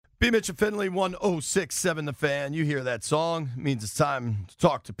B. Mitch and Finley, 106.7 The Fan. You hear that song. It means it's time to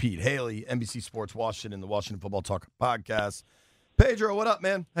talk to Pete Haley, NBC Sports Washington, the Washington Football Talk podcast. Pedro, what up,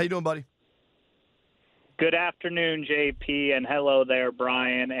 man? How you doing, buddy? Good afternoon, JP, and hello there,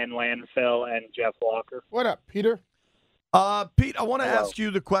 Brian and Landfill and Jeff Walker. What up, Peter? Pete, I want to ask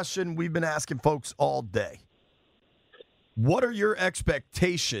you the question we've been asking folks all day. What are your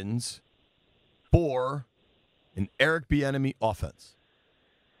expectations for an Eric Bieniemy offense?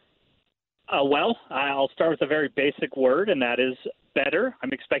 Well, I'll start with a very basic word, and that is better.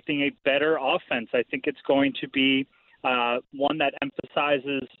 I'm expecting a better offense. I think it's going to be one that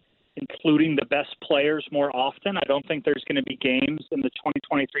emphasizes including the best players more often. I don't think there's going to be games in the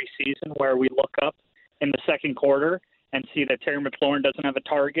 2023 season where we look up in the second quarter and see that Terry McLaurin doesn't have a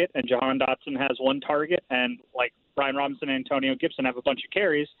target and Jahan Dotson has one target and like Brian Robinson and Antonio Gibson have a bunch of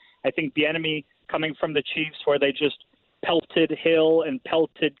carries. I think Bieniemy coming from the Chiefs where they just pelted Hill and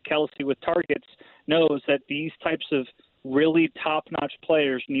pelted Kelsey with targets knows that these types of really top-notch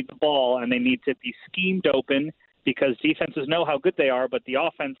players need the ball and they need to be schemed open because defenses know how good they are, but the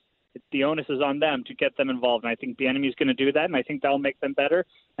offense, the onus is on them to get them involved. And I think Bieniemy is going to do that, and I think that'll make them better.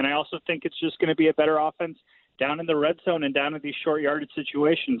 And I also think it's just going to be a better offense down in the red zone and down in these short yardage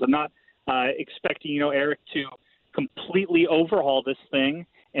situations. I'm not expecting, Eric to completely overhaul this thing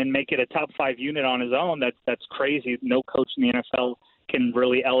and make it a top 5 unit on his own. That's crazy. No coach in the NFL can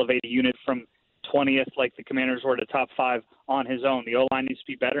really elevate a unit from 20th like the Commanders were to top 5 on his own. The O-line needs to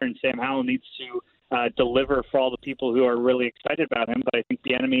be better, and Sam Howell needs to deliver for all the people who are really excited about him. But I think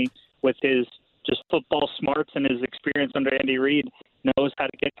Bieniemy, with his just football smarts and his experience under Andy Reid, knows how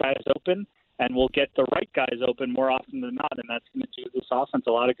to get guys open and will get the right guys open more often than not, and that's going to do this offense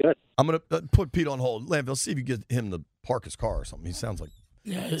a lot of good. I'm going to put Pete on hold. Landville, see if you get him to park his car or something. He sounds like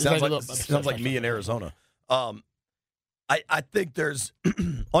sounds like me in Arizona. I think there's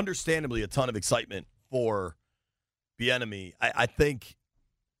understandably a ton of excitement for Bieniemy. I think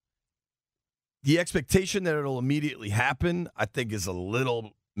the expectation that it'll immediately happen, I think, is a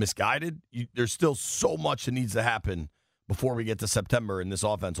little misguided. There's still so much that needs to happen before we get to September and this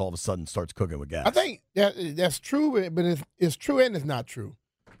offense all of a sudden starts cooking with gas. I think that's true, but it's true and it's not true.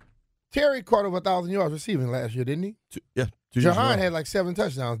 Terry caught over 1,000 yards receiving last year, didn't he? Yeah. Jahan had like 7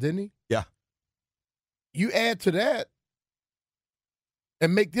 touchdowns, didn't he? Yeah. You add to that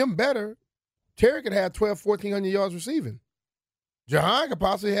and make them better, Terry could have 1,400 yards receiving. Jahan could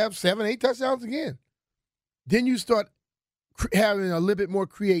possibly have 7, 8 touchdowns again. Then you start having a little bit more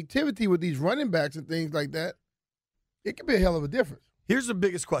creativity with these running backs and things like that. It could be a hell of a difference. Here's the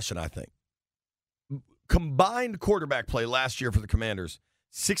biggest question, I think. Combined quarterback play last year for the Commanders,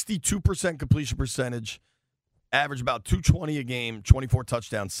 62% completion percentage, average about 220 a game, 24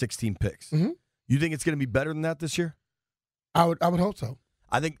 touchdowns, 16 picks. Mm-hmm. You think it's going to be better than that this year? I would hope so.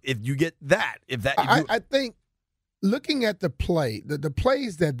 I think if you get that, I think looking at the play, the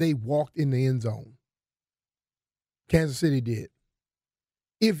plays that they walked in the end zone, Kansas City did.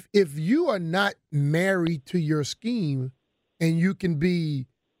 If you are not married to your scheme and you can be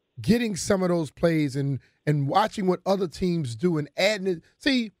getting some of those plays and watching what other teams do and adding it.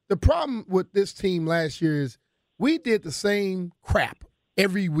 See, the problem with this team last year is we did the same crap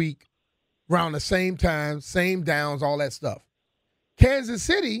every week around the same time, same downs, all that stuff. Kansas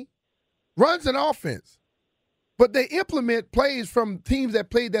City runs an offense, but they implement plays from teams that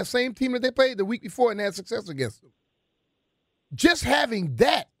played that same team that they played the week before and had success against them. Just having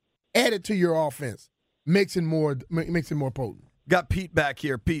that added to your offense makes it more potent. Got Pete back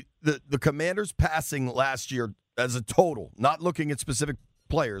here. Pete, the Commanders' passing last year as a total, not looking at specific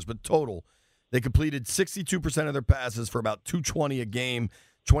players, but total, they completed 62% of their passes for about 220 a game,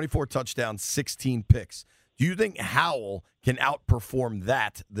 24 touchdowns, 16 picks. Do you think Howell can outperform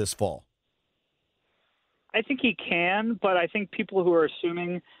that this fall? I think he can, but I think people who are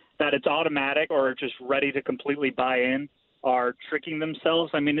assuming that it's automatic or just ready to completely buy in are tricking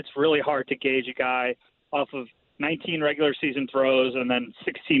themselves. I mean, it's really hard to gauge a guy off of 19 regular season throws and then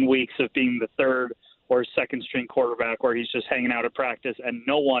 16 weeks of being the third or second string quarterback where he's just hanging out at practice and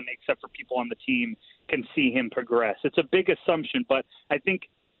no one except for people on the team can see him progress. It's a big assumption, but I think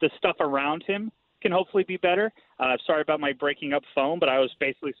the stuff around him can hopefully be better. Sorry about my breaking up phone, but I was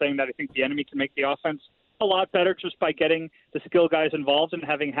basically saying that I think Bieniemy can make the offense a lot better just by getting the skill guys involved and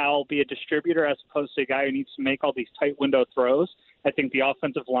having Howell be a distributor as opposed to a guy who needs to make all these tight window throws. I think the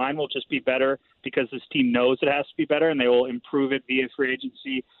offensive line will just be better because this team knows it has to be better, and they will improve it via free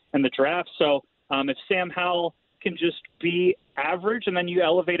agency and the draft. So if Sam Howell can just be average, and then you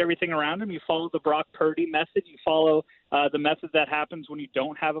elevate everything around him. You follow the Brock Purdy method. You follow the method that happens when you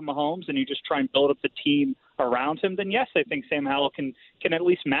don't have a Mahomes, and you just try and build up the team around him. Then, yes, I think Sam Howell can at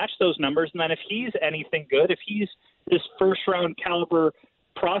least match those numbers. And then if he's anything good, if he's this first-round caliber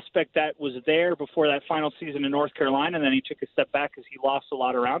prospect that was there before that final season in North Carolina, and then he took a step back because he lost a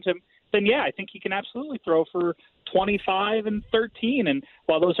lot around him, then, yeah, I think he can absolutely throw for 25 and 13. And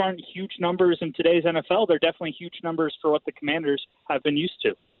while those aren't huge numbers in today's NFL, they're definitely huge numbers for what the Commanders have been used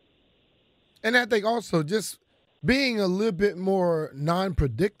to. And I think also just being a little bit more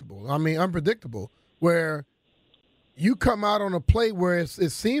unpredictable, where you come out on a play where it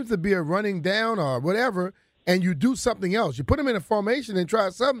seems to be a running down or whatever, and you do something else. You put them in a formation and try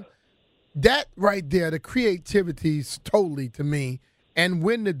something. That right there, the creativity is totally, to me, and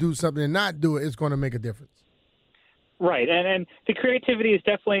when to do something and not do it is going to make a difference. Right, and the creativity is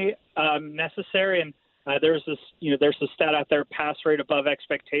definitely necessary. And there's this stat out there, pass rate above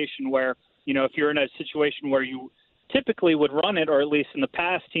expectation, where if you're in a situation where you typically would run it, or at least in the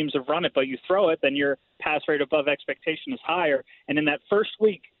past teams have run it, but you throw it, then your pass rate above expectation is higher. And in that first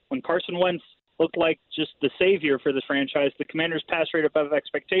week, when Carson Wentz looked like just the savior for the franchise, the Commanders' pass rate above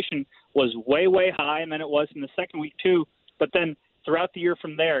expectation was way, way high, and then it was in the second week too. But then throughout the year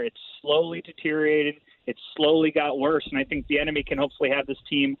from there, it slowly deteriorated. It slowly got worse, and I think the enemy can hopefully have this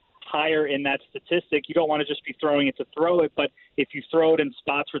team higher in that statistic. You don't want to just be throwing it to throw it, but if you throw it in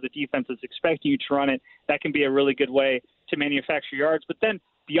spots where the defense is expecting you to run it, that can be a really good way to manufacture yards. But then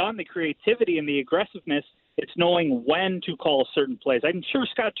beyond the creativity and the aggressiveness, it's knowing when to call certain plays. I'm sure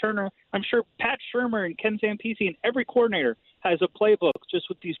Scott Turner, I'm sure Pat Shurmur and Ken Zampese and every coordinator has a playbook just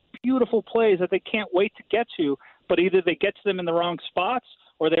with these beautiful plays that they can't wait to get to, but either they get to them in the wrong spots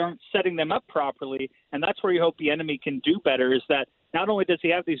or they aren't setting them up properly. And that's where you hope the enemy can do better, is that not only does he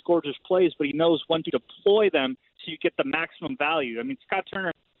have these gorgeous plays, but he knows when to deploy them so you get the maximum value. I mean, Scott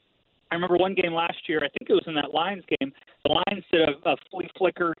Turner, I remember one game last year, I think it was in that Lions game, the Lions did a flea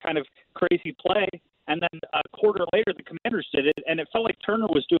flicker kind of crazy play, and then a quarter later the Commanders did it, and it felt like Turner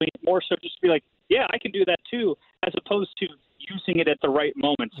was doing it more so just to be like, yeah, I can do that too, as opposed to using it at the right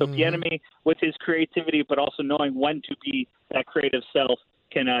moment. So the enemy, with his creativity, but also knowing when to be that creative self,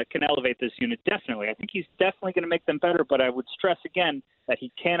 can elevate this unit, definitely. I think he's definitely going to make them better, but I would stress again that he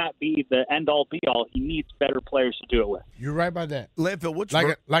cannot be the end-all, be-all. He needs better players to do it with. You're right about that.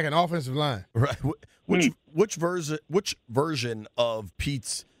 Landfill, like an offensive line. Right. Which version of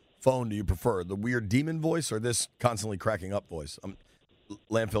Pete's phone do you prefer? The weird demon voice or this constantly cracking up voice?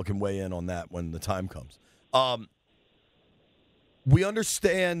 Landfill can weigh in on that when the time comes. We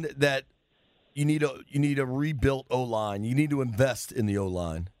understand that you need a rebuilt O-line. You need to invest in the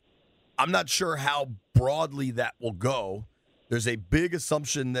O-line. I'm not sure how broadly that will go. There's a big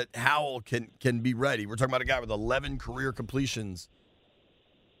assumption that Howell can be ready. We're talking about a guy with 11 career completions.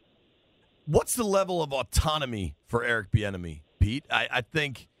 What's the level of autonomy for Eric Bieniemy, Pete? I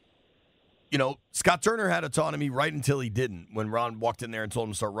think, Scott Turner had autonomy right until he didn't, when Ron walked in there and told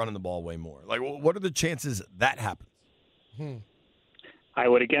him to start running the ball way more. Like, what are the chances that happens? I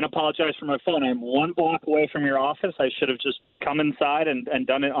would again apologize for my phone. I'm one block away from your office. I should have just come inside and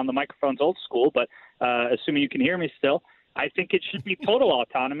done it on the microphones old school, but assuming you can hear me still, I think it should be total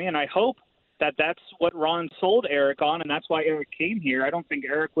autonomy, and I hope that that's what Ron sold Eric on, and that's why Eric came here. I don't think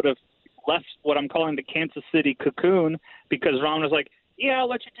Eric would have left what I'm calling the Kansas City cocoon, because Ron was like, yeah, I'll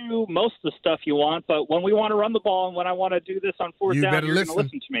let you do most of the stuff you want, but when we want to run the ball and when I want to do this on fourth down, you're going to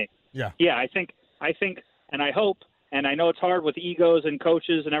listen to me. Yeah, I think, and I hope, and I know it's hard with egos and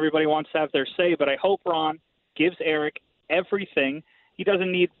coaches and everybody wants to have their say, but I hope Ron gives Eric everything. He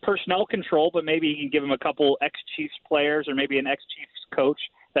doesn't need personnel control, but maybe he can give him a couple ex-Chiefs players or maybe an ex-Chiefs coach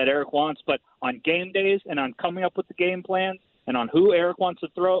that Eric wants. But on game days and on coming up with the game plans and on who Eric wants to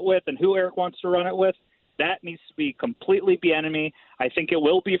throw it with and who Eric wants to run it with, that needs to be completely Bieniemy. I think it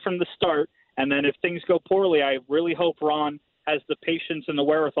will be from the start. And then if things go poorly, I really hope Ron has the patience and the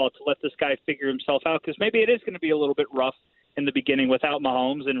wherewithal to let this guy figure himself out, because maybe it is going to be a little bit rough in the beginning without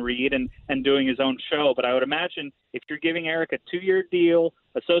Mahomes and Reed and doing his own show. But I would imagine if you're giving Eric a 2-year deal,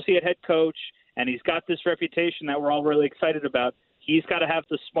 associate head coach, and he's got this reputation that we're all really excited about, he's got to have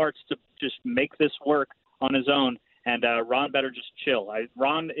the smarts to just make this work on his own. And Ron better just chill.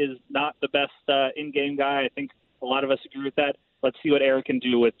 Ron is not the best in-game guy. I think a lot of us agree with that. Let's see what Eric can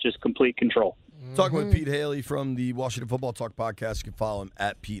do with just complete control. Talking with Pete Hailey from the Washington Football Talk podcast. You can follow him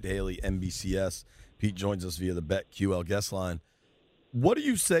at Pete Hailey, NBCS. Pete joins us via the BetQL guest line. What do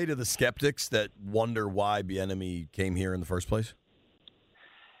you say to the skeptics that wonder why Bieniemy came here in the first place?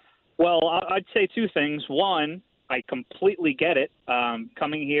 Well, I'd say two things. One, I completely get it.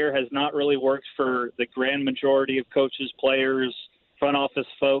 Coming here has not really worked for the grand majority of coaches, players, front office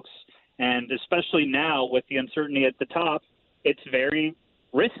folks, and especially now with the uncertainty at the top, it's very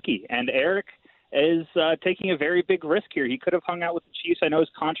risky. And Eric is taking a very big risk here. He could have hung out with the Chiefs. I know his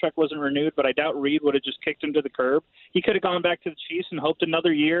contract wasn't renewed, but I doubt Reed would have just kicked him to the curb. He could have gone back to the Chiefs and hoped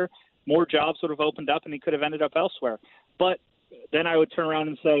another year, more jobs would have opened up, and he could have ended up elsewhere. But then I would turn around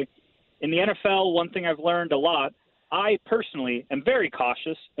and say, in the NFL, one thing I've learned a lot, I personally am very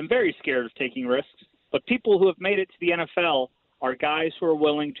cautious and very scared of taking risks, but people who have made it to the NFL are guys who are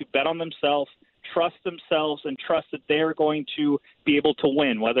willing to bet on themselves, trust themselves, and trust that they're going to be able to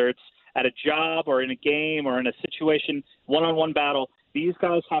win, whether it's at a job or in a game or in a situation, one-on-one battle. These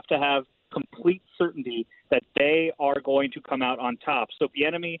guys have to have complete certainty that they are going to come out on top. So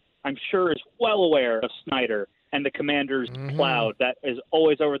Bieniemy, I'm sure, is well aware of Snyder and the Commanders' cloud that is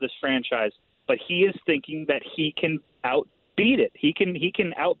always over this franchise. But he is thinking that he can outbeat it. He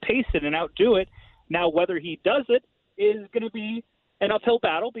can outpace it and outdo it. Now, whether he does it is going to be an uphill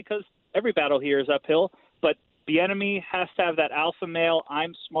battle because every battle here is uphill. But Bieniemy has to have that alpha male.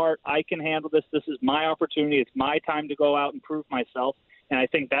 I'm smart. I can handle this. This is my opportunity. It's my time to go out and prove myself. And I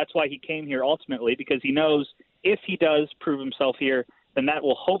think that's why he came here ultimately, because he knows if he does prove himself here, then that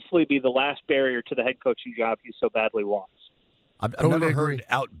will hopefully be the last barrier to the head coaching job he so badly wants. I've never heard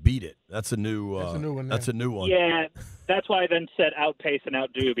outbeat it. That's a new one. That's a new one. Yeah, that's why I then said outpace and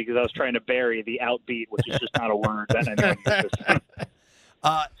outdo, because I was trying to bury the outbeat, which is just not a word.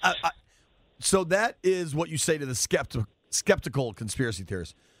 So that is what you say to the skeptical conspiracy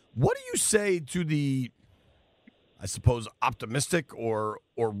theorists. What do you say to the, I suppose, optimistic or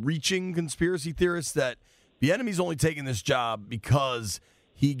reaching conspiracy theorists that Bieniemy's only taking this job because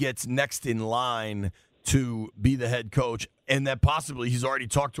he gets next in line to be the head coach, and that possibly he's already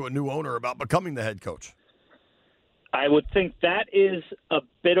talked to a new owner about becoming the head coach? I would think that is a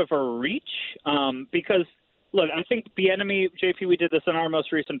bit of a reach because, look, I think Bieniemy, JP, we did this in our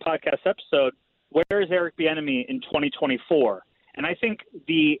most recent podcast episode. Where is Eric Bieniemy in 2024? And I think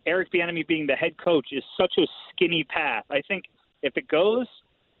the Eric Bieniemy being the head coach is such a skinny path. I think if it goes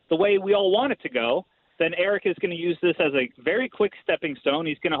the way we all want it to go, then Eric is going to use this as a very quick stepping stone.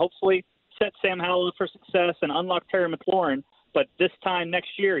 He's going to hopefully set Sam Howell up for success and unlock Terry McLaurin. But this time next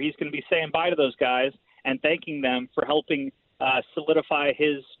year, he's going to be saying bye to those guys and thanking them for helping solidify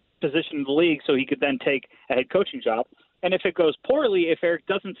his position in the league so he could then take a head coaching job. And if it goes poorly, if Eric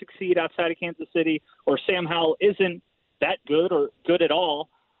doesn't succeed outside of Kansas City or Sam Howell isn't that good or good at all,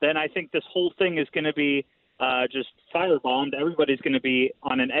 then I think this whole thing is going to be just firebombed. Everybody's going to be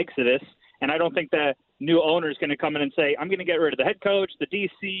on an exodus. And I don't think that new owner is going to come in and say, I'm going to get rid of the head coach, the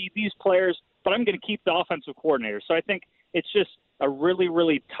DC, these players, but I'm going to keep the offensive coordinator. So I think it's just a really,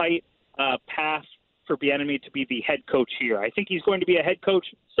 really tight path for Bieniemy to be the head coach here. I think he's going to be a head coach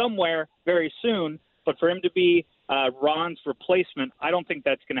somewhere very soon, but for him to be Ron's replacement, I don't think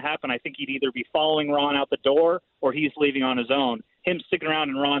that's going to happen. I think he'd either be following Ron out the door or he's leaving on his own. Him sticking around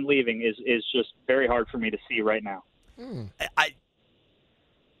and Ron leaving is just very hard for me to see right now.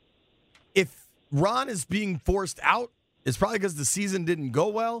 If Ron is being forced out, it's probably because the season didn't go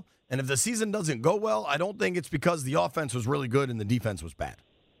well. And if the season doesn't go well, I don't think it's because the offense was really good and the defense was bad.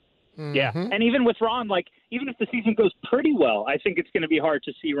 Mm-hmm. Yeah, and even with Ron, like, even if the season goes pretty well, I think it's going to be hard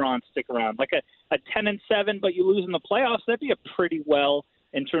to see Ron stick around. Like a 10-7, but you lose in the playoffs, that'd be a pretty well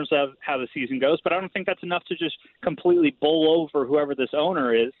in terms of how the season goes. But I don't think that's enough to just completely bowl over whoever this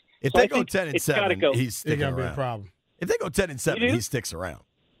owner is. If they go 10-7, he's sticking around. Be a problem. If they go 10-7, he sticks around.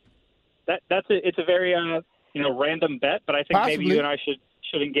 It's a very random bet, but I think Possibly. maybe you and I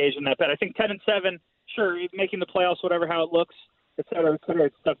should engage in that bet. I think 10-7, sure, making the playoffs, whatever how it looks, et cetera,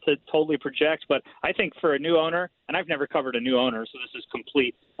 it's tough to totally project. But I think for a new owner, and I've never covered a new owner, so this is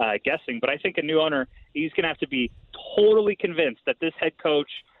complete guessing, but I think a new owner, he's going to have to be totally convinced that this head coach,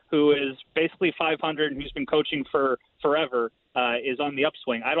 who is basically 500 and who's been coaching for forever, is on the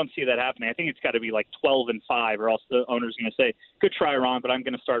upswing. I don't see that happening. I think it's got to be like 12-5, or else the owner's going to say, "Good try, Ron, but I'm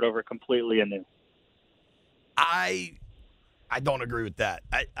going to start over completely anew." I don't agree with that.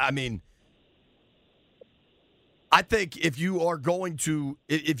 I mean, I think if you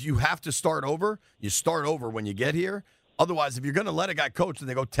have to start over, you start over when you get here. Otherwise, if you're going to let a guy coach and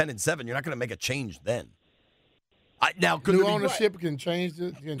they go 10-7, you're not going to make a change then. New ownership can change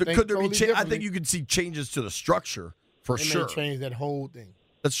it. Could there be change? I think you could see changes to the structure for sure. May change that whole thing.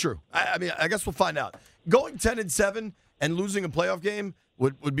 That's true. I mean, I guess we'll find out. Going 10-7 and losing a playoff game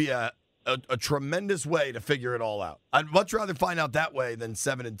would be a tremendous way to figure it all out. I'd much rather find out that way than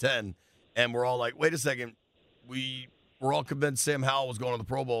 7-10, and we're all like, wait a second, we're all convinced Sam Howell was going to the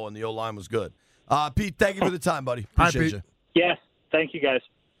Pro Bowl and the O-line was good. Pete, thank you for the time, buddy. Appreciate you. Yes, thank you, guys.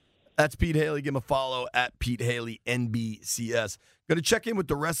 That's Pete Haley. Give him a follow at Pete Haley NBCS. Going to check in with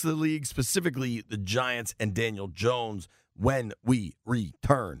the rest of the league, specifically the Giants and Daniel Jones, when we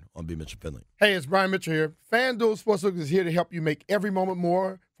return on B. Mitchell Finley. Hey, it's Brian Mitchell here. FanDuel Sportsbook is here to help you make every moment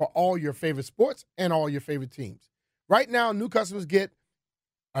more for all your favorite sports and all your favorite teams. Right now, new customers get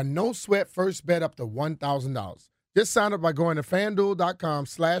a no-sweat first bet up to $1,000. Just sign up by going to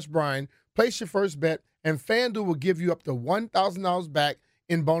FanDuel.com/Brian, place your first bet, and FanDuel will give you up to $1,000 back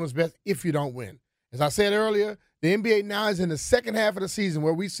in bonus bets if you don't win. As I said earlier, the NBA now is in the second half of the season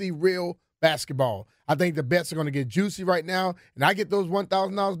where we see real basketball. I think the bets are going to get juicy right now, and I get those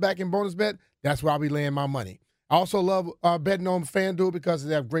 $1,000 back in bonus bet. That's where I'll be laying my money. I also love betting on FanDuel because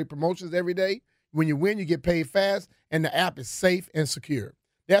they have great promotions every day. When you win, you get paid fast, and the app is safe and secure.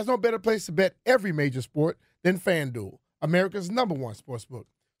 There's no better place to bet every major sport than FanDuel, America's #1 sportsbook.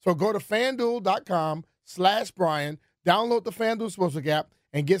 So go to FanDuel.com/Brian, download the FanDuel Sportsbook app,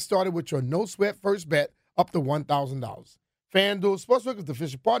 and get started with your no-sweat first bet up to $1,000. FanDuel Sportsbook is the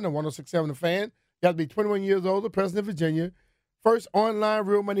official partner of 106.7 The Fan. You have to be 21 years old or present in Virginia. First online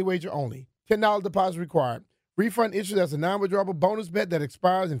real money wager only. $10 deposit required. Refund issued as a non-withdrawable bonus bet that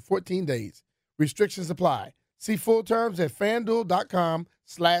expires in 14 days. Restrictions apply. See full terms at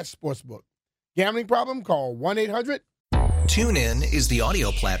FanDuel.com/sportsbook. Gambling problem? Call 1-800. TuneIn is the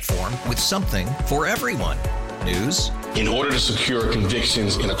audio platform with something for everyone. News. In order to secure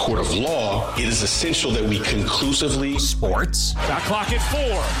convictions in a court of law, it is essential that we conclusively. Sports. Got clock at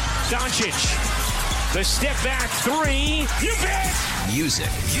 4. Doncic. The step back 3. You bet. Music.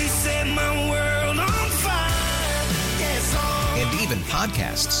 You set my world on fire. Yes, and even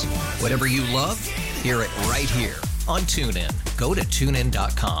podcasts. Whatever you love, hear it right here on TuneIn. Go to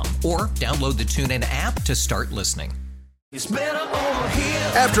TuneIn.com or download the TuneIn app to start listening. It's better over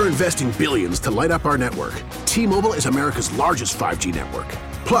here. After investing billions to light up our network, T-Mobile is America's largest 5G network.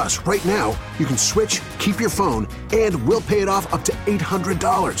 Plus, right now, you can switch, keep your phone, and we'll pay it off up to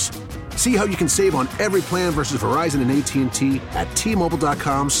 $800. See how you can save on every plan versus Verizon and AT&T at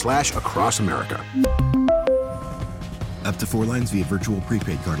T-Mobile.com/across-America. Up to 4 lines via virtual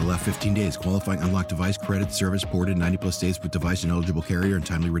prepaid card. Allow 15 days. Qualifying unlocked device credit service ported 90+ states with device and eligible carrier and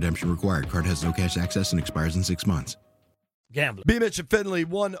timely redemption required. Card has no cash access and expires in 6 months. Gambler. B. Mitch and Finley,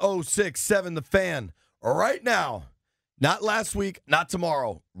 106.7 The Fan. Right now, not last week, not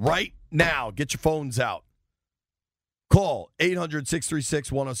tomorrow. Right now, get your phones out. Call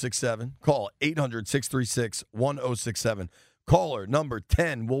 800-636-1067. Call 800-636-1067. Caller number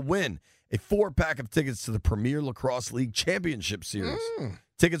 10 will win a 4-pack of tickets to the Premier Lacrosse League Championship Series.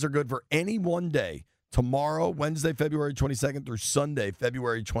 Tickets are good for any one day. Tomorrow, Wednesday, February 22nd through Sunday,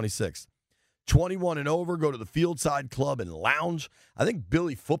 February 26th. 21 and over, go to the Fieldside Club and Lounge. I think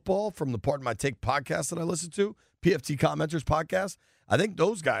Billy Football from the Pardon My Take podcast that I listen to, PFT Commenters podcast, I think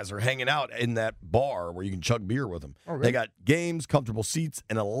those guys are hanging out in that bar where you can chug beer with them. Oh, really? They got games, comfortable seats,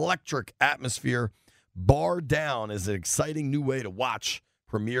 an electric atmosphere. Bar Down is an exciting new way to watch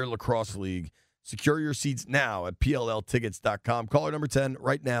Premier Lacrosse League. Secure your seats now at PLLtickets.com. Caller number 10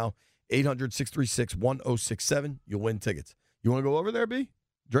 right now, 800-636-1067. You'll win tickets. You want to go over there, B?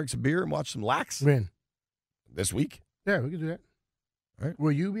 Drink some beer and watch some lax? When? This week? Yeah, we can do that. All right.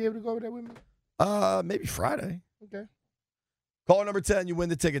 Will you be able to go over there with me? Maybe Friday. Okay. Caller number 10, you win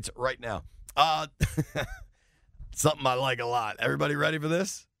the tickets right now. Something I like a lot. Everybody ready for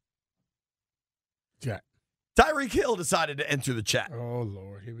this? Chat. Tyreek Hill decided to enter the chat. Oh,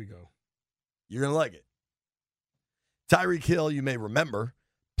 Lord. Here we go. You're going to like it. Tyreek Hill, you may remember,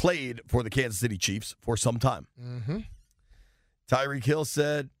 played for the Kansas City Chiefs for some time. Mm-hmm. Tyreek Hill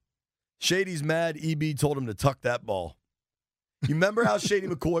said, Shady's mad EB told him to tuck that ball. You remember how Shady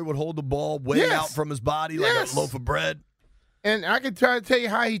McCoy would hold the ball way out from his body like a loaf of bread? And I can try to tell you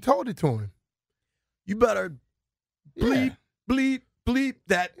how he told it to him. You better bleep, bleep, bleep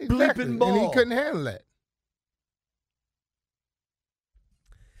that bleeping ball. And he couldn't handle that.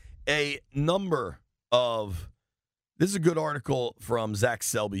 A number of – this is a good article from Zach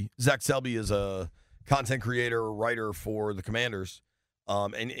Selby. Zach Selby is a content creator, writer for the Commanders,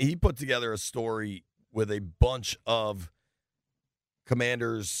 and he put together a story with a bunch of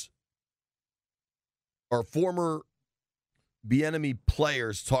Commanders or former Bieniemy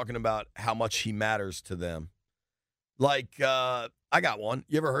players talking about how much he matters to them. Like, I got one.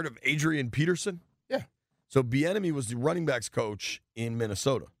 You ever heard of Adrian Peterson? Yeah. So Bieniemy was the running backs coach in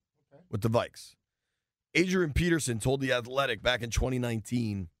Minnesota with the Vikes. Adrian Peterson told The Athletic back in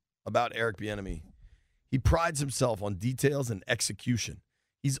 2019 about Eric Bieniemy. He prides himself on details and execution.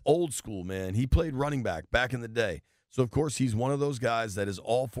 He's old school, man. He played running back in the day. So, of course, he's one of those guys that is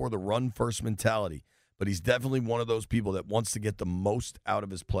all for the run-first mentality, but he's definitely one of those people that wants to get the most out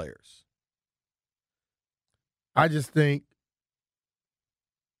of his players. I just think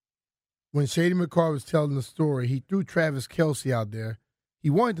when Shady McCoy was telling the story, he threw Travis Kelce out there. He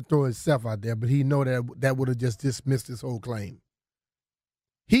wanted to throw himself out there, but he know that would have just dismissed his whole claim.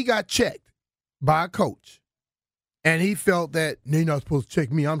 He got checked by a coach, and he felt that you're not supposed to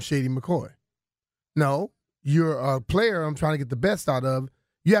check me. I'm Shady McCoy. No, you're a player I'm trying to get the best out of.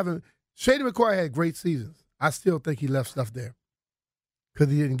 You haven't. Shady McCoy had great seasons. I still think he left stuff there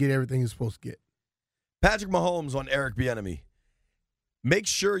because he didn't get everything he was supposed to get. Patrick Mahomes on Eric Bieniemy. Make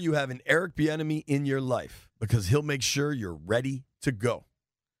sure you have an Eric Bieniemy in your life because he'll make sure you're ready to go.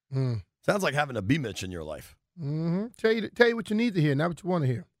 Sounds like having a B-Mitch in your life. Mm-hmm. Tell you what you need to hear, not what you want to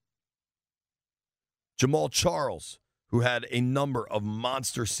hear. Jamal Charles, who had a number of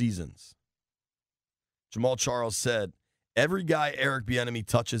monster seasons. Jamal Charles said, every guy Eric Bieniemy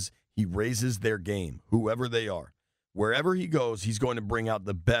touches, he raises their game, whoever they are. Wherever he goes, he's going to bring out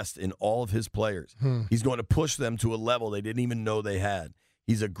the best in all of his players. He's going to push them to a level they didn't even know they had.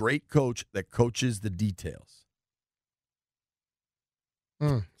 He's a great coach that coaches the details.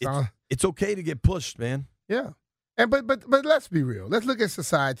 It's okay to get pushed, man. Yeah. And but let's be real. Let's look at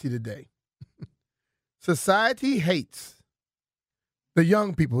society today. Society hates the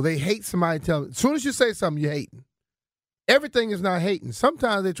young people. They hate somebody telling. As soon as you say something, you're hating. Everything is not hating.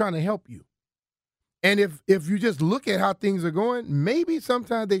 Sometimes they're trying to help you. And if you just look at how things are going, maybe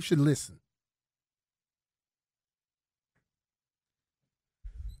sometimes they should listen.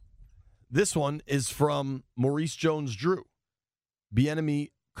 This one is from Maurice Jones-Drew.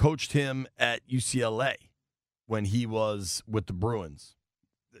 Bieniemy coached him at UCLA when he was with the Bruins.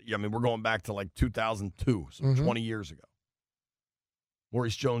 I mean, we're going back to like 2002, so 20 years ago.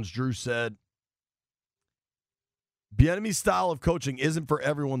 Maurice Jones-Drew said, Bieniemy's style of coaching isn't for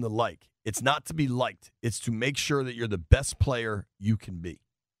everyone to like. It's not to be liked. It's to make sure that you're the best player you can be.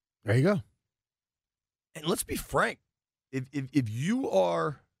 There you go. And let's be frank. If you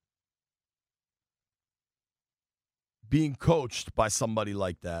are being coached by somebody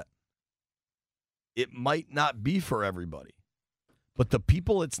like that, it might not be for everybody. But the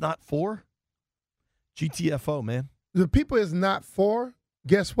people it's not for, GTFO, man. The people it's not for,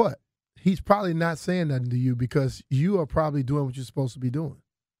 guess what? He's probably not saying nothing to you because you are probably doing what you're supposed to be doing.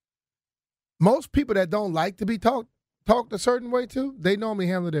 Most people that don't like to be talked a certain way to, they normally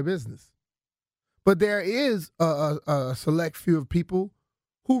handle their business. But there is a select few of people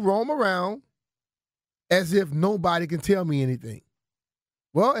who roam around as if nobody can tell me anything.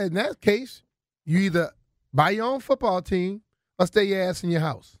 Well, in that case, you either buy your own football team or stay your ass in your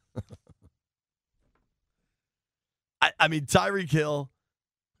house. I mean, Tyreek Hill,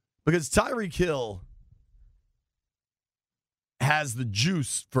 because Tyreek Hill has the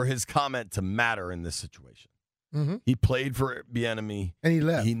juice for his comment to matter in this situation. Mm-hmm. He played for Bieniemy. And he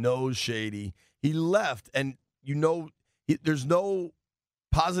left. He knows Shady. He left, and you know there's no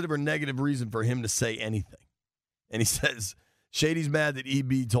positive or negative reason for him to say anything. And he says, Shady's mad that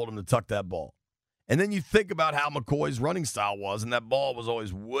EB told him to tuck that ball. And then you think about how McCoy's running style was, and that ball was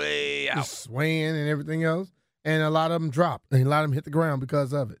always way out. Just swaying and everything else. And a lot of them dropped, and a lot of them hit the ground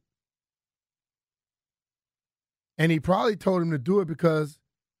because of it. And he probably told him to do it because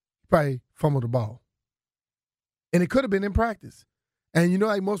he probably fumbled the ball. And it could have been in practice. And you know,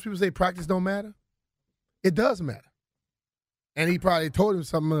 like most people say practice don't matter? It does matter. And he probably told him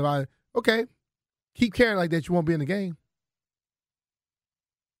something about, okay, keep carrying like that, you won't be in the game.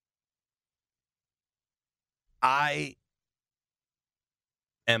 I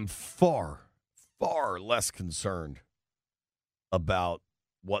am far, far less concerned about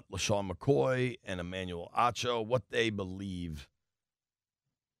what LaShawn McCoy and Emmanuel Acho, what they believe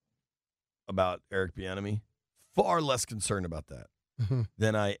about Eric Bieniemy. Far less concerned about that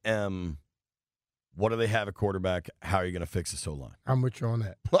than I am, what do they have at quarterback? How are you going to fix this O-line? I'm with you on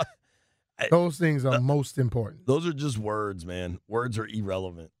that. Those things are most important. Those are just words, man. Words are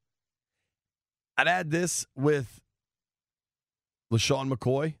irrelevant. I'd add this with LaShawn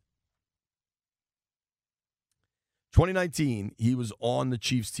McCoy. 2019, he was on the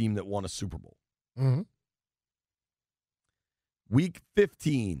Chiefs team that won a Super Bowl. Mm-hmm.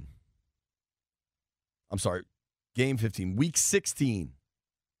 Game 15. Week 16,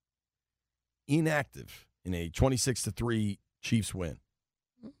 inactive in a 26-3 Chiefs win.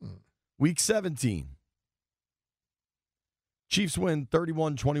 Mm-hmm. Week 17, Chiefs win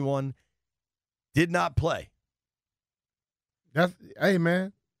 31-21, did not play. Hey,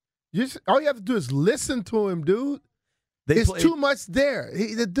 man. All you have to do is listen to him, dude. It's too much there.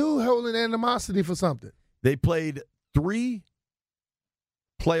 The dude holding animosity for something. They played 3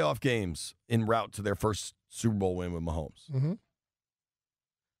 playoff games en route to their first Super Bowl win with Mahomes. Mm-hmm.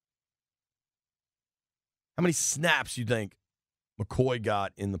 How many snaps you think McCoy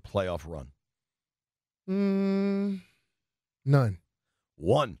got in the playoff run? None.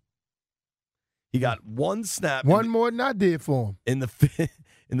 1. He got 1 snap. One more than I did for him. In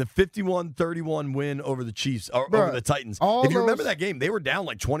the 51-31 win over the Chiefs, or over the Titans. If you remember that game, they were down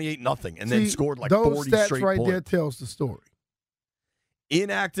like 28-0 and then scored like 40 straight points. Those stats right there tells the story.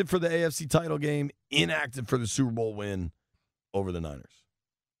 Inactive for the AFC title game, inactive for the Super Bowl win over the Niners.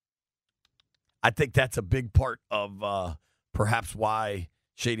 I think that's a big part of perhaps why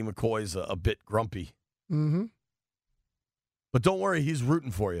Shady McCoy's a bit grumpy. Mm-hmm. But don't worry, he's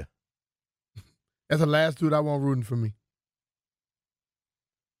rooting for you. That's the last dude I want rooting for me.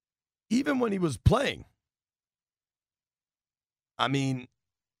 Even when he was playing, I mean,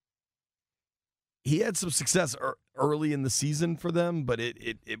 he had some success early in the season for them, but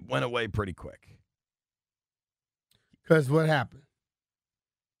it went away pretty quick. Because what happened?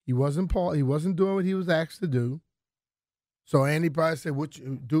 He wasn't doing what he was asked to do. So Andy probably said,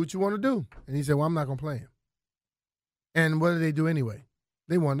 do what you want to do. And he said, well, I'm not going to play him. And what did they do anyway?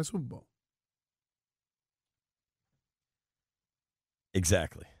 They won the Super Bowl.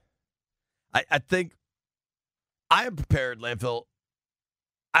 Exactly. I think I am prepared, Landfill.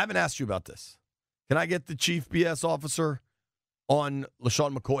 I haven't asked you about this. Can I get the chief BS officer on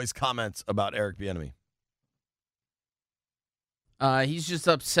LaShawn McCoy's comments about Eric Bieniemy? He's just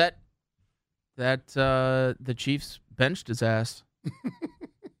upset that the Chiefs benched his ass.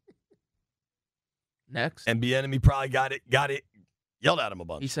 Next. And Bieniemy probably got it yelled at him a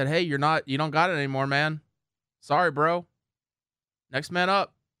bunch. He said, hey, you don't got it anymore, man. Sorry, bro. Next man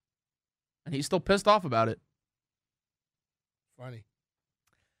up. And he's still pissed off about it. Funny.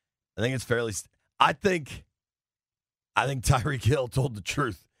 I think it's fairly. I think Tyreek Hill told the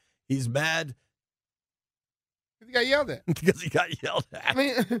truth. He's mad. He got yelled at. Because he got yelled at. I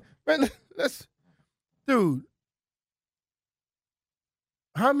mean, man, dude.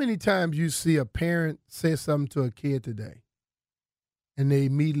 How many times you see a parent say something to a kid today, and they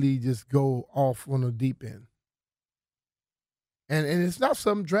immediately just go off on the deep end? And it's not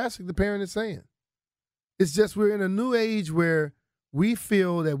something drastic the parent is saying. It's just we're in a new age where we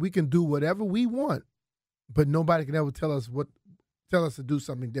feel that we can do whatever we want, but nobody can ever tell us to do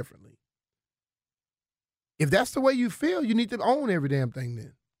something differently. If that's the way you feel, you need to own every damn thing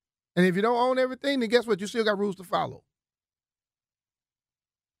then. And if you don't own everything, then guess what? You still got rules to follow.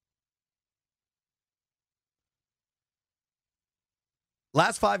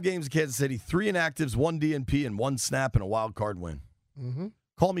 Last 5 games in Kansas City, 3 inactives, 1 DNP, and 1 snap, and a wild card win. Mm-hmm.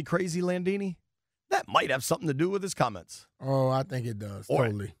 Call me crazy, Landini? That might have something to do with his comments. Oh, I think it does.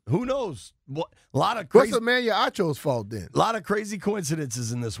 Totally. Who knows? A lot of crazy. What's Emmanuel Acho's fault then? A lot of crazy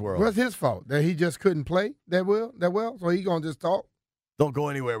coincidences in this world. What's his fault? That he just couldn't play that well? So he gonna just talk? Don't go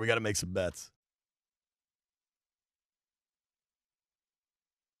anywhere. We got to make some bets.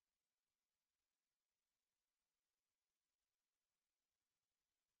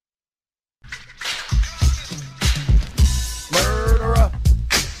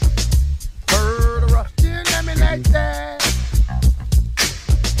 Like that.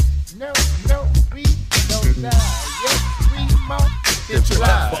 No, we don't die. Yes, we must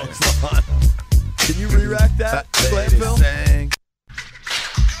fly. Can you re-rack that, Landfill?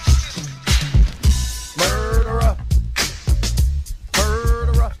 Murderer.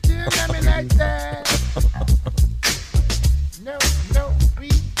 Still got me like that. No, we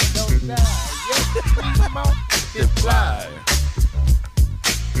don't die. Yes, we must fly.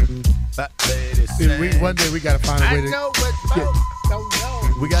 One day we got to find a way to.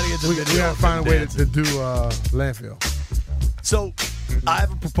 We got to get the video. We got to find a way to do Landfill. So, I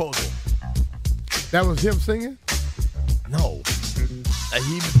have a proposal. That was him singing? No.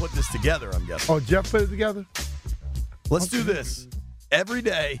 He put this together, I'm guessing. Oh, Jeff put it together? Let's do this. Every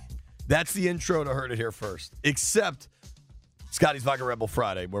day, that's the intro to Heard It Here First. Except Scotty's Vodka Rebel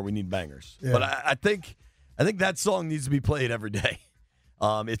Friday, where we need bangers. Yeah. But I think that song needs to be played every day.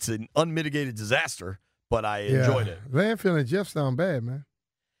 It's an unmitigated disaster, but I enjoyed it. Landfill and Jeff sound bad, man.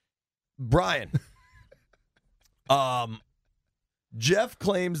 Brian. Jeff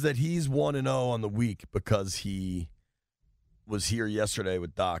claims that he's 1-0 on the week because he was here yesterday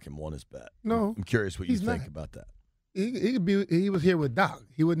with Doc and won his bet. No. I'm curious what you think about that. He was here with Doc.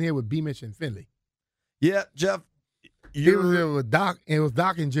 He wasn't here with B-Mitch and Finley. Yeah, Jeff. He was here with Doc, and it was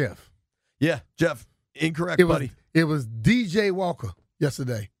Doc and Jeff. Yeah, Jeff. Incorrect, buddy. It was DJ Walker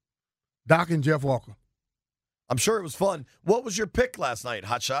yesterday. Doc and Jeff Walker. I'm sure it was fun. What was your pick last night,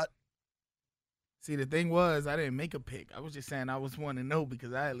 Hotshot? See, the thing was, I didn't make a pick. I was just saying I was 1-0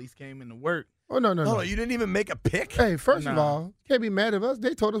 because I at least came into work. Oh, no. You didn't even make a pick? Hey, first of all, can't be mad at us.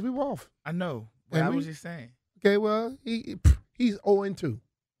 They told us we were off. I know, but I was just saying. Okay, well, he's 0-2.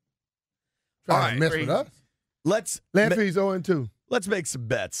 All right, mess with us. Landfill's 0-2. Let's make some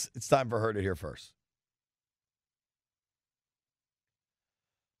bets. It's time for her to hear first.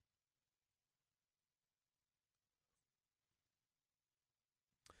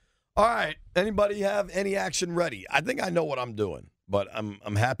 All right. Anybody have any action ready? I think I know what I'm doing, but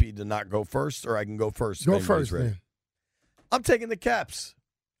I'm happy to not go first, or I can go first. Go first, then. I'm taking the Caps.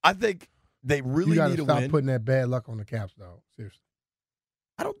 I think they really need to win. Stop putting that bad luck on the Caps, dog. Seriously.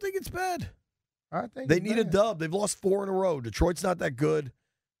 I don't think it's bad. I think they need a dub. They've lost 4 in a row. Detroit's not that good.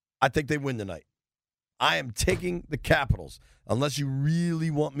 I think they win tonight. I am taking the Capitals, unless you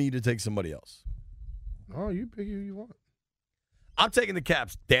really want me to take somebody else. Oh, you pick who you want. I'm taking the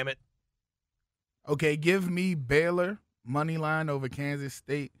Caps, damn it. Okay, give me Baylor money line over Kansas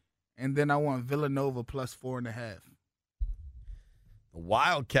State, and then I want Villanova plus 4.5. The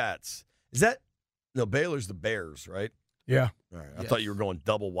Wildcats. Is that – no, Baylor's the Bears, right? Yeah. All right. I thought you were going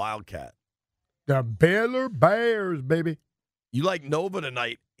double Wildcat. The Baylor Bears, baby. You like Nova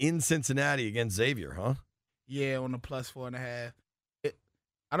tonight in Cincinnati against Xavier, huh? Yeah, on the plus 4.5.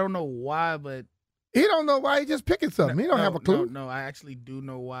 I don't know why, but he don't know why. He just picking something. He don't have a clue. No, I actually do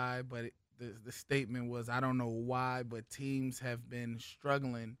know why, but the statement was, I don't know why, but teams have been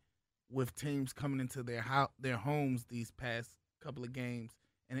struggling with teams coming into their homes these past couple of games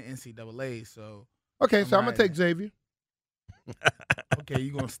in the NCAA. So okay, so I'm gonna take Xavier. Okay,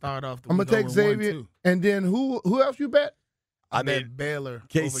 you're gonna start off. I'm gonna take Xavier, and then who else you bet? I mean, Baylor.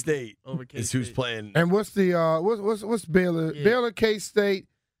 K-State over K-State is who's playing. And what's the what's Baylor? Yeah. Baylor, K-State.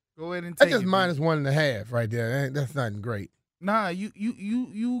 Go ahead and take that's just -1.5 right there. That's not great. Nah,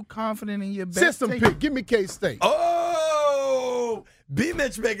 you confident in your bet? System pick. Give me K-State. Oh, B.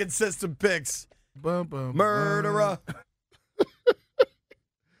 Mitch making system picks. Murderer.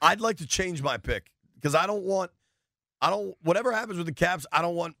 I'd like to change my pick because whatever happens with the Caps, I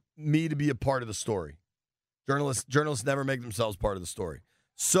don't want me to be a part of the story. Journalists never make themselves part of the story.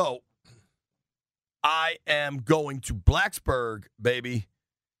 So I am going to Blacksburg, baby.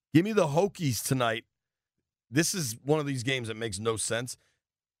 Give me the Hokies tonight. This is one of these games that makes no sense.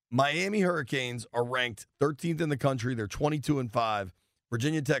 Miami Hurricanes are ranked 13th in the country. They're 22-5.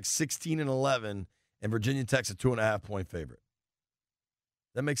 Virginia Tech 16-11, and Virginia Tech's a 2.5-point favorite.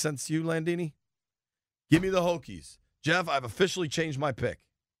 That makes sense to you, Landini? Give me the Hokies. Jeff, I've officially changed my pick.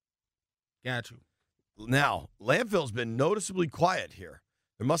 Got you. Now, Landfill's been noticeably quiet here.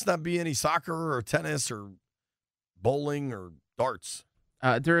 There must not be any soccer or tennis or bowling or darts.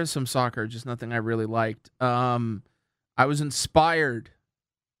 There is some soccer, just nothing I really liked. I was inspired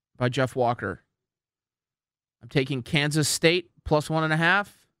by Jeff Walker. I'm taking Kansas State plus 1.5.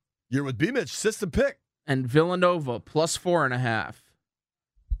 You're with B-Mitch, system pick. And Villanova plus 4.5.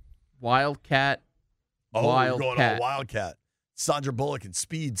 Wildcat. You're going on Wildcat. Sandra Bullock in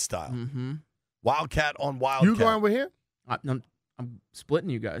Speed style. Mm-hmm. Wildcat on Wildcat. You going with him? I'm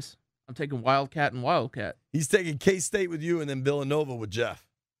splitting you guys. I'm taking Wildcat and Wildcat. He's taking K-State with you and then Villanova with Jeff.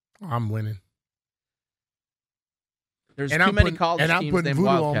 I'm winning. There's too many college teams named Wildcat. And I'm putting voodoo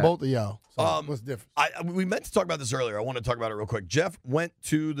on both of y'all. So what's different? We meant to talk about this earlier. I want to talk about it real quick. Jeff went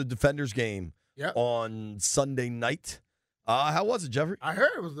to the Defenders game on Sunday night. How was it, Jeffrey? I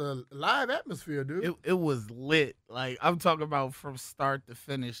heard it was a live atmosphere, dude. It was lit. Like, I'm talking about from start to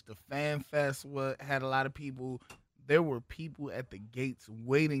finish. The Fan Fest had a lot of people. There were people at the gates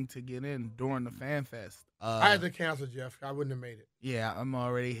waiting to get in during the Fan Fest. I had to cancel, Jeff. I wouldn't have made it. Yeah, I'm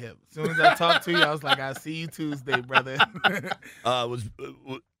already hip. As soon as I talked to you, I was like, I'll see you Tuesday, brother.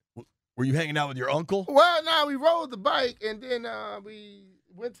 Were you hanging out with your uncle? Well, no, we rode the bike, and then we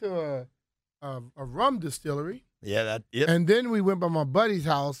went to a rum distillery. Yeah, And then we went by my buddy's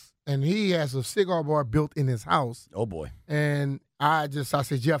house, and he has a cigar bar built in his house. Oh, boy. And I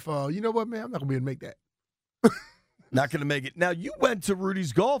said, Jeff, you know what, man? I'm not going to be able to make that. Not going to make it. Now, you went to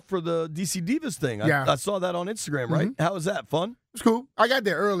Rudy's Golf for the DC Divas thing. Yeah. I saw that on Instagram, right? Mm-hmm. How was that? Fun? It was cool. I got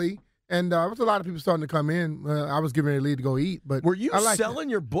there early, and there was a lot of people starting to come in. I was getting ready to leave to go eat. But were you selling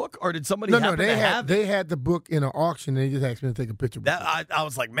your book, or did somebody happen to have it? They had the book in an auction, and they just asked me to take a picture with it. I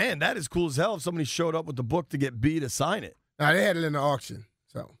was like, man, that is cool as hell if somebody showed up with the book to get B to sign it. No, they had it in the auction.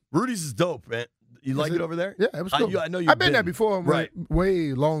 So Rudy's is dope, man. You like it over there? Yeah, it was cool. I know you've I've been there before, right?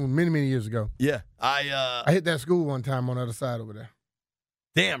 Way long, many years ago. Yeah, I hit that school one time on the other side over there.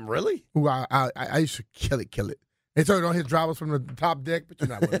 Damn, really? Who I used to kill it. They told don't hit drivers from the top deck, but you're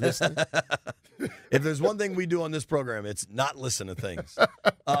not listening. If there's one thing we do on this program, it's not listen to things.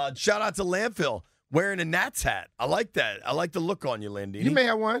 Shout out to Landfill. wearing a Nats hat. I like that. I like the look on you, Landini. You may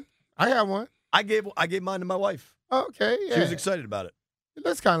have one. I have one. I gave mine to my wife. Okay, yeah. She was excited about it. It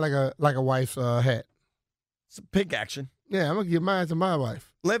looks kind of like a wife's hat. It's a pink action. Yeah, I'm gonna give mine to my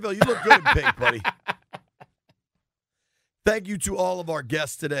wife. Landville, you look good in pink, buddy. Thank you to all of our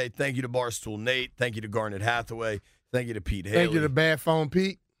guests today. Thank you to Barstool Nate. Thank you to Garnet Hathaway. Thank you to Pete Haley. Thank you to Bad Phone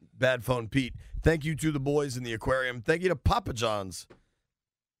Pete. Bad Phone Pete. Thank you to the boys in the aquarium. Thank you to Papa John's.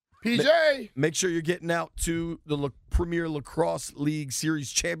 PJ. Make sure you're getting out to the Premier Lacrosse League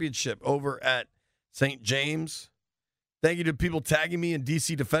Series Championship over at St. James. Thank you to people tagging me in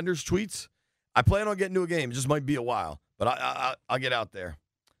DC Defenders tweets. I plan on getting to a game. It just might be a while, but I'll get out there.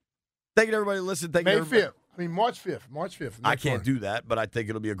 Thank you to everybody who listened. Thank you to everybody. 5th. I mean, March 5th. March 5th. I can't do that, but I think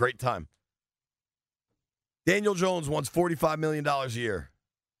it'll be a great time. Daniel Jones wants $45 million a year.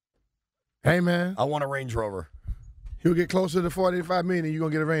 Hey, man. I want a Range Rover. He'll get closer to $45 million and you're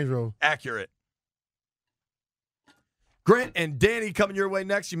going to get a Range Rover. Accurate. Grant and Danny coming your way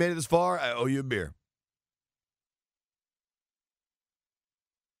next. You made it this far. I owe you a beer.